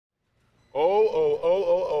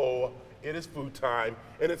oh, it is food time.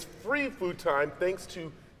 And it's free food time thanks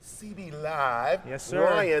to CB Live. Yes, sir.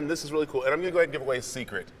 Ryan, this is really cool. And I'm going to go ahead and give away a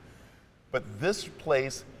secret. But this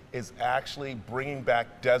place is actually bringing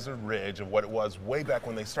back Desert Ridge of what it was way back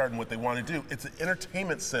when they started and what they want to do. It's an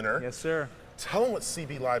entertainment center. Yes, sir. Tell them what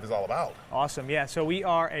CB Live is all about. Awesome, yeah. So we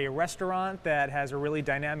are a restaurant that has a really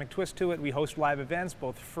dynamic twist to it. We host live events,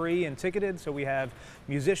 both free and ticketed. So we have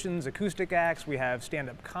musicians, acoustic acts, we have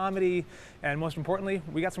stand-up comedy, and most importantly,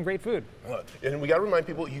 we got some great food. And we got to remind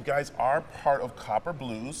people, you guys are part of Copper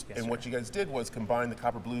Blues, Yes, and sir. what you guys did was combine the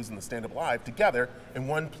Copper Blues and the stand-up live together in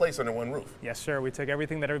one place under one roof. Yes, sir. We took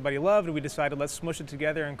everything that everybody loved and we decided let's smush it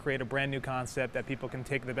together and create a brand new concept that people can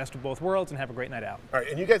take the best of both worlds and have a great night out. All right,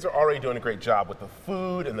 and you guys are already doing a great job with the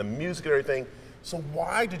food and the music and everything. So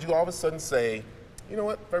why did you all of a sudden say, you know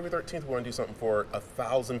what, February 13th, we want to do something for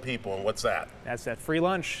 1,000 people, and what's that? That's that free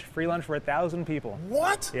lunch for 1,000 people.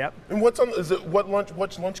 What? Yep. And what's on, is it, what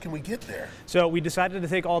lunch can we get there? So we decided to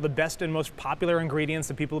take all the best and most popular ingredients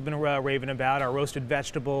that people have been raving about, our roasted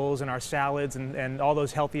vegetables and our salads and all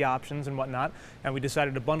those healthy options and whatnot, and we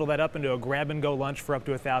decided to bundle that up into a grab-and-go lunch for up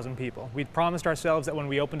to 1,000 people. We promised ourselves that when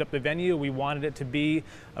we opened up the venue, we wanted it to be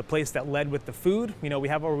a place that led with the food. You know, we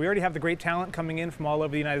already have the great talent coming in from all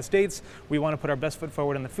over the United States. We want to put our best foot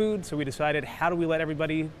forward in the food, so we decided, how do we let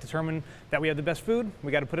everybody determine that we have the best food?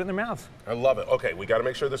 We got to put it in their mouths. I love it. Okay, we got to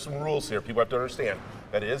make sure there's some rules here. People have to understand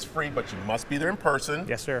that it is free, but you must be there in person.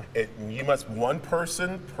 Yes, sir. You must one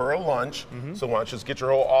person per lunch. So why don't you just get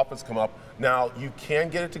your whole office come up. Now, you can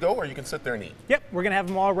get it to go, or you can sit there and eat. Yep, we're going to have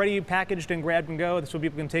them already packaged and grabbed and go, so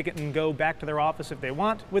people can take it and go back to their office if they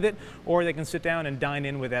want with it, or they can sit down and dine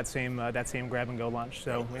in with that same grab and go lunch.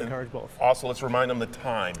 So we encourage both. Also, let's remind them the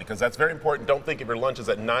time, because that's very important. Don't think if your lunch is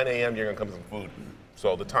at 9 a.m., you're going to come to some food.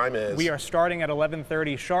 So the time is? We are starting at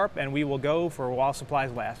 11:30 sharp, and we will go for while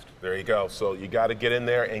supplies last. There you go. So you got to get in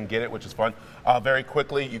there and get it, which is fun. Very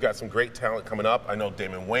quickly, you got some great talent coming up. I know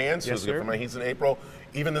Damon Wayans, who's good for my He's in April.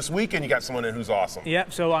 Even this weekend, you got someone in who's awesome.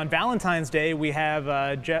 Yep, so on Valentine's Day, we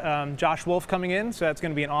have Josh Wolf coming in, so that's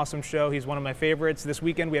going to be an awesome show. He's one of my favorites. This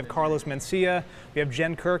weekend, we have Carlos Mencia, we have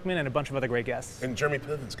Jen Kirkman, and a bunch of other great guests. And Jeremy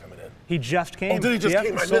Piven's coming in. He just came. Oh, did he just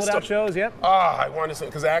came? I sold missed out him. shows, yep. I wanted to say,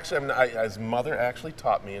 because actually, his mother actually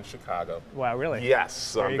taught me in Chicago. Wow, really? Yes,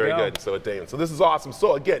 so I'm very go. good. So, Damon. So this is awesome.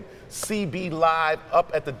 So again, CB Live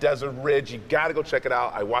up at the Desert Ridge. You got to go check it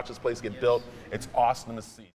out. I watched this place get built. It's awesome to see.